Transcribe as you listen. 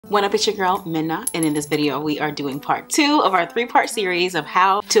What up, it's your girl Mena, and in this video we are doing part 2 of our 3-part series of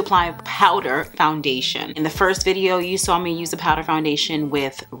how to apply powder foundation. In the first video you saw me use the powder foundation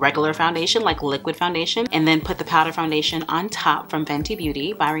with regular foundation, like liquid foundation, and then put the powder foundation on top from Fenty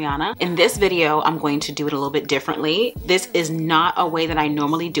Beauty by Rihanna. In this video I'm going to do it a little bit differently. This is not a way that I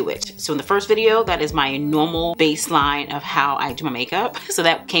normally do it. So in the first video, that is my normal baseline of how I do my makeup, so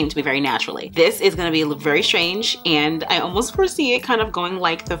that came to me very naturally. This is going to be very strange, and I almost foresee it kind of going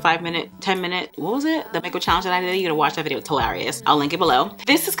like the 5-minute, 10-minute, what was it? The makeup challenge that I did. You gotta watch that video, it's hilarious. I'll link it below.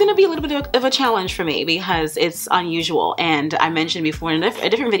 This is gonna be a little bit of a challenge for me because it's unusual. And I mentioned before in a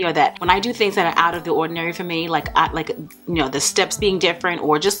different video that when I do things that are out of the ordinary for me, like you know, the steps being different,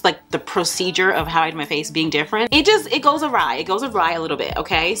 or just like the procedure of how I do my face being different, it goes awry. It goes awry a little bit,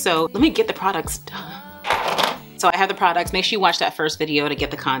 okay? So let me get the products done. So I have the products. Make sure you watch that first video to get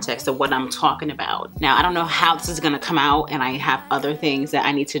the context of what I'm talking about. Now, I don't know how this is gonna come out, and I have other things that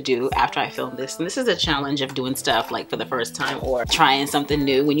I need to do after I film this. And this is a challenge of doing stuff like for the first time or trying something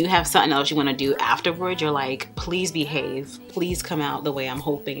new. When you have something else you wanna do afterwards, you're like, please behave. Please come out the way I'm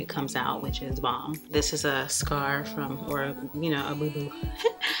hoping it comes out, which is bomb. This is a scar from, or you know, a boo-boo.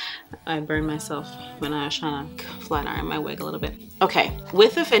 I burned myself when I was trying to flat iron my wig a little bit. Okay,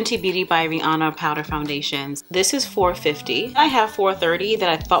 with the Fenty Beauty by Rihanna powder foundations, this is $4.50. I have $4.30 that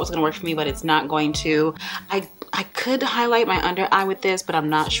I thought was gonna work for me, but it's not going to. I could highlight my under eye with this, but I'm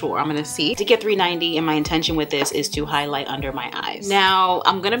not sure. I'm gonna see. To get $3.90, and my intention with this is to highlight under my eyes. Now,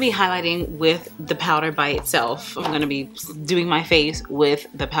 I'm gonna be highlighting with the powder by itself. I'm gonna be doing my face with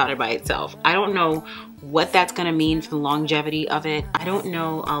the powder by itself. I don't know what that's gonna mean for the longevity of it. I don't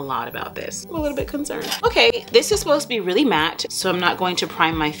know a lot about this. I'm a little bit concerned. Okay, this is supposed to be really matte, so I'm not going to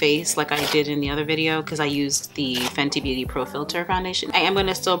prime my face like I did in the other video because I used the Fenty Beauty Pro Filter foundation. I am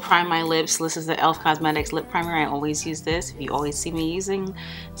gonna still prime my lips. This is the e.l.f. Cosmetics lip primer. I always use this. If you always see me using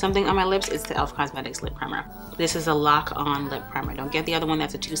something on my lips, it's the e.l.f. Cosmetics lip primer. This is a lock-on lip primer. Don't get the other one,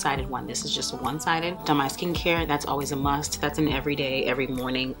 that's a two-sided one. This is just a one-sided. On my skincare, that's always a must. That's an everyday, every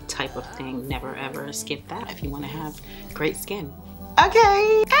morning type of thing. Never ever skip that if you want to have great skin.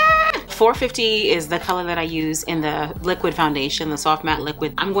 Okay. $4.50 is the color that I use in the liquid foundation, the soft matte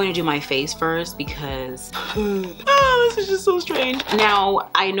liquid. I'm going to do my face first because this is just so strange. Now,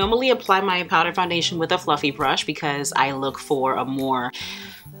 I normally apply my powder foundation with a fluffy brush because I look for a more,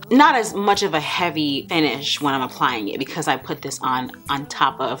 not as much of a heavy finish when I'm applying it, because I put this on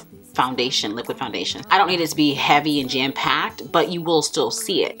top of foundation, liquid foundation. I don't need it to be heavy and jam-packed, but you will still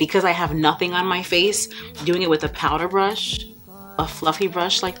see it. Because I have nothing on my face, doing it with a powder brush, a fluffy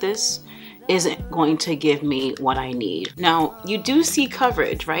brush like this, isn't going to give me what I need. Now, you do see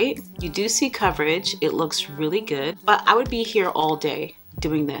coverage, right? You do see coverage. It looks really good, but I would be here all day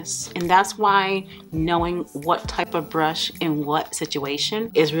doing this, and that's why knowing what type of brush in what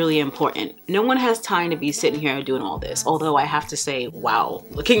situation is really important. No one has time to be sitting here doing all this, although I have to say, wow,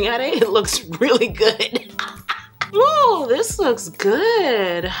 looking at it, it looks really good. Whoa, this looks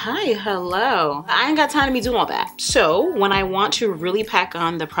good. Hi, hello. I ain't got time to be doing all that. So when I want to really pack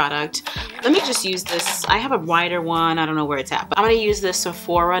on the product, let me just use this. I have a wider one, I don't know where it's at, but I'm gonna use this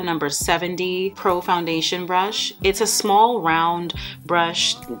Sephora number 70 Pro Foundation brush. It's a small round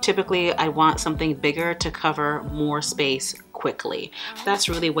brush. Typically I want something bigger to cover more space quickly. That's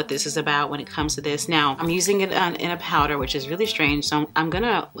really what this is about when it comes to this. Now, I'm using it in a powder, which is really strange, so I'm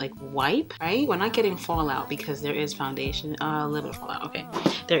gonna like wipe, right? We're not getting fallout because there is foundation, a little bit of fallout, okay.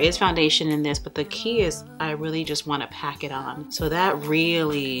 There is foundation in this, but the key is I really just wanna pack it on. So that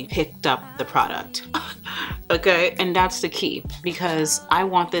really picked up the product. Okay, and that's the key, because I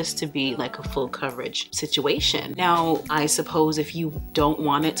want this to be like a full coverage situation. Now, I suppose if you don't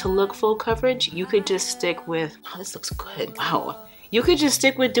want it to look full coverage, you could just stick with, oh, this looks good, wow. You could just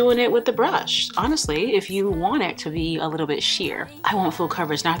stick with doing it with the brush. Honestly, if you want it to be a little bit sheer. I want full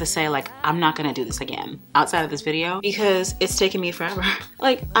coverage, not to say like, I'm not gonna do this again outside of this video because it's taking me forever.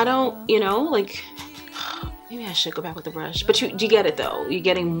 Like, I don't, you know, like, maybe I should go back with the brush. But you get it though. You're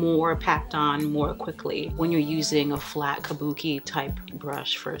getting more packed on more quickly when you're using a flat kabuki type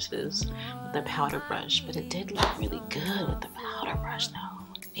brush versus the powder brush. But it did look really good with the powder brush though.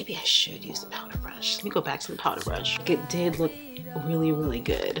 Maybe I should use the powder brush. Let me go back to the powder brush. It did look really, really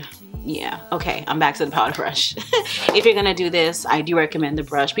good. Yeah, okay, I'm back to the powder brush. If you're gonna do this, I do recommend the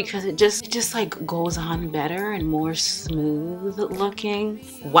brush because it just like goes on better and more smooth looking.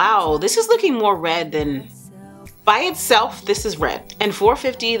 Wow, this is looking more red than, by itself, this is red. And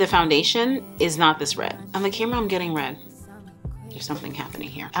 $4.50, the foundation is not this red. On the camera, I'm getting red. There's something happening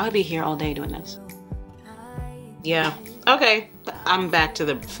here. I would be here all day doing this. Yeah, okay, I'm back to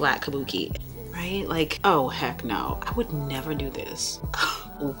the flat kabuki, right? Like, oh heck no, I would never do this.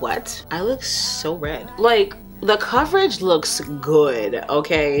 What? I look so red. Like, the coverage looks good,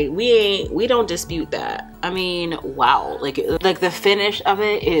 okay? We don't dispute that. I mean, wow. Like the finish of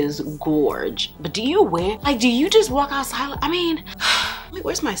it is gorge. But do you wear, like, do you just walk outside? I mean,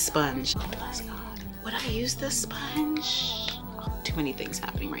 where's my sponge? Oh, bless God. Would I use this sponge? Too many things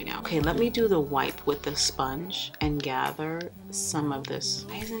happening right now. Okay, let me do the wipe with the sponge and gather some of this.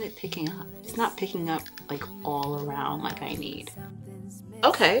 Why isn't it picking up? It's not picking up like all around like I need.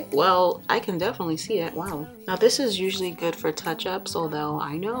 Okay, well, I can definitely see it. Wow. Now this is usually good for touch-ups, although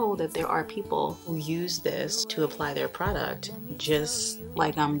I know that there are people who use this to apply their product just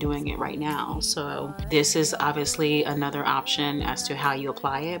like I'm doing it right now. So this is obviously another option as to how you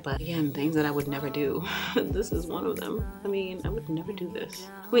apply it, but again, things that I would never do. This is one of them. I mean, I would never do this.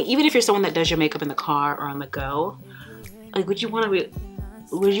 I mean, even if you're someone that does your makeup in the car or on the go, like, would you want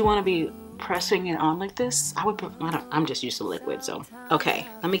to be pressing it on like this? I'm just used to liquid, so. Okay,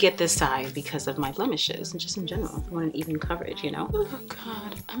 let me get this side because of my blemishes and just in general. I want an even coverage, you know? Oh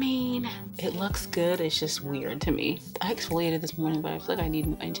God, I mean, it looks good. It's just weird to me. I exfoliated this morning, but I feel like I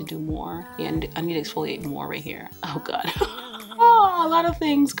need to do more. Yeah, I need to exfoliate more right here. Oh God. Oh, a lot of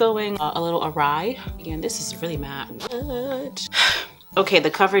things going a little awry. Again, this is really matte. What? Okay,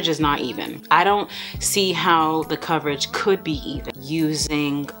 the coverage is not even. I don't see how the coverage could be even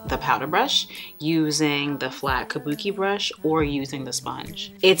using the powder brush, using the flat kabuki brush, or using the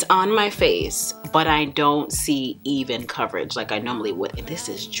sponge. It's on my face, but I don't see even coverage like I normally would. This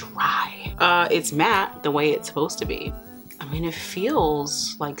is dry. It's matte the way it's supposed to be. I mean, it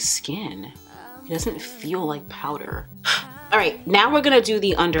feels like skin. It doesn't feel like powder. All right, now we're gonna do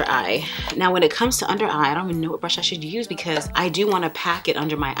the under eye. Now when it comes to under eye, I don't even know what brush I should use because I do wanna pack it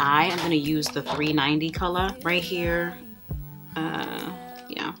under my eye. I'm gonna use the 390 color right here.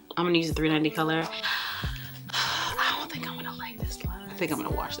 Yeah, I'm gonna use the 390 color. I don't think I'm gonna like this one. I think I'm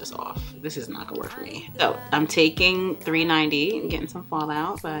gonna wash this off. This is not gonna work for me. So I'm taking 390 and getting some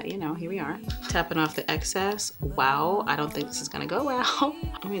fallout, but you know, here we are. Tapping off the excess. Wow, I don't think this is gonna go well.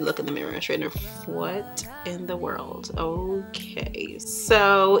 Let me look in the mirror and straighten. What in the world? Okay,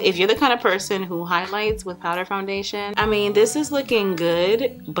 so if you're the kind of person who highlights with powder foundation, I mean, this is looking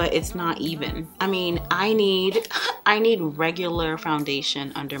good, but it's not even. I mean, I need regular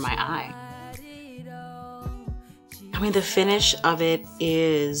foundation under my eye. I mean, the finish of it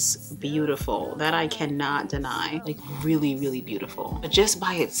is beautiful. That I cannot deny. Like, really, really beautiful. But just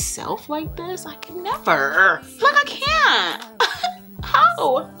by itself like this, I can never. Like, I can't.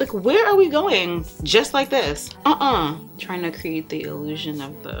 How? Like, where are we going? Just like this? Trying to create the illusion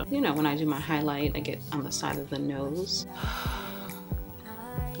of the, you know, when I do my highlight, I get on the side of the nose.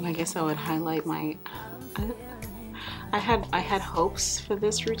 And I guess I would highlight my, I had hopes for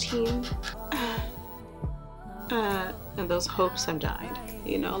this routine. And those hopes have died,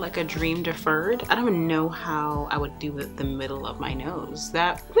 you know, like a dream deferred. I don't even know how I would do it the middle of my nose.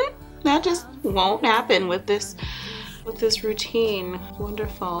 That just won't happen with this routine.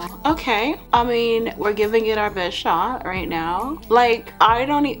 Wonderful. Okay, I mean, we're giving it our best shot right now. Like, I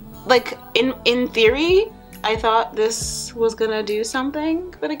don't like, in theory, I thought this was gonna do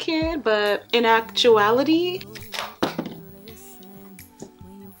something for the kid, but in actuality,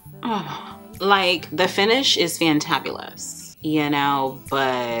 like, the finish is fantabulous, you know,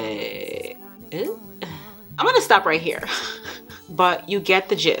 but I'm gonna stop right here. But you get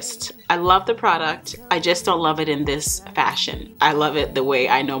the gist. I love the product. I just don't love it in this fashion. I love it the way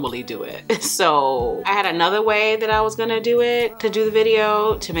I normally do it. So I had another way that I was gonna do it, to do the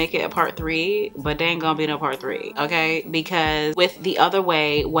video, to make it a part 3, but they ain't gonna be no part 3, okay? Because with the other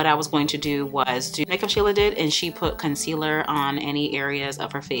way, what I was going to do was do makeup Sheila did, and she put concealer on any areas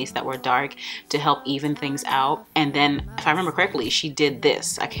of her face that were dark to help even things out. And then, if I remember correctly, she did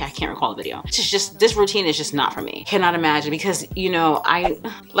this. I can't recall the video. It's just, this routine is just not for me. Cannot imagine, because, you know, I,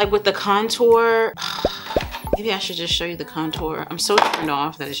 like with the contour, maybe I should just show you the contour. I'm so turned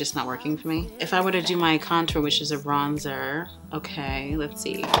off that it's just not working for me. If I were to do my contour, which is a bronzer, okay, let's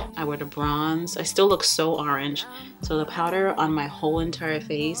see. I were to bronze, I still look so orange. So the powder on my whole entire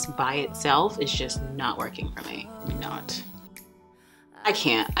face by itself is just not working for me. Not. I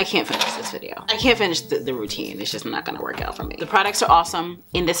can't finish this video. I can't finish the routine. It's just not gonna work out for me. The products are awesome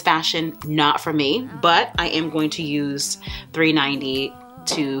in this fashion, not for me, but I am going to use 390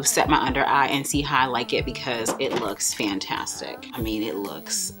 to set my under eye and see how I like it, because it looks fantastic. I mean, it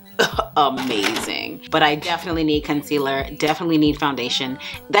looks amazing. But I definitely need concealer, definitely need foundation.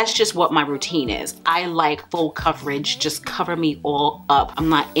 That's just what my routine is. I like full coverage, just cover me all up. I'm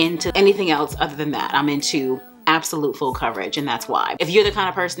not into anything else other than that. I'm into absolute full coverage, and that's why. If you're the kind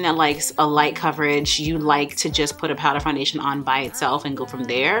of person that likes a light coverage, you like to just put a powder foundation on by itself and go from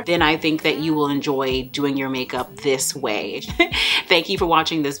there, then I think that you will enjoy doing your makeup this way. Thank you for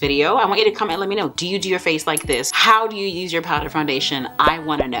watching this video. I want you to comment and let me know, do you do your face like this? How do you use your powder foundation? I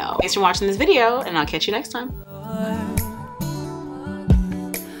want to know. Thanks for watching this video, and I'll catch you next time.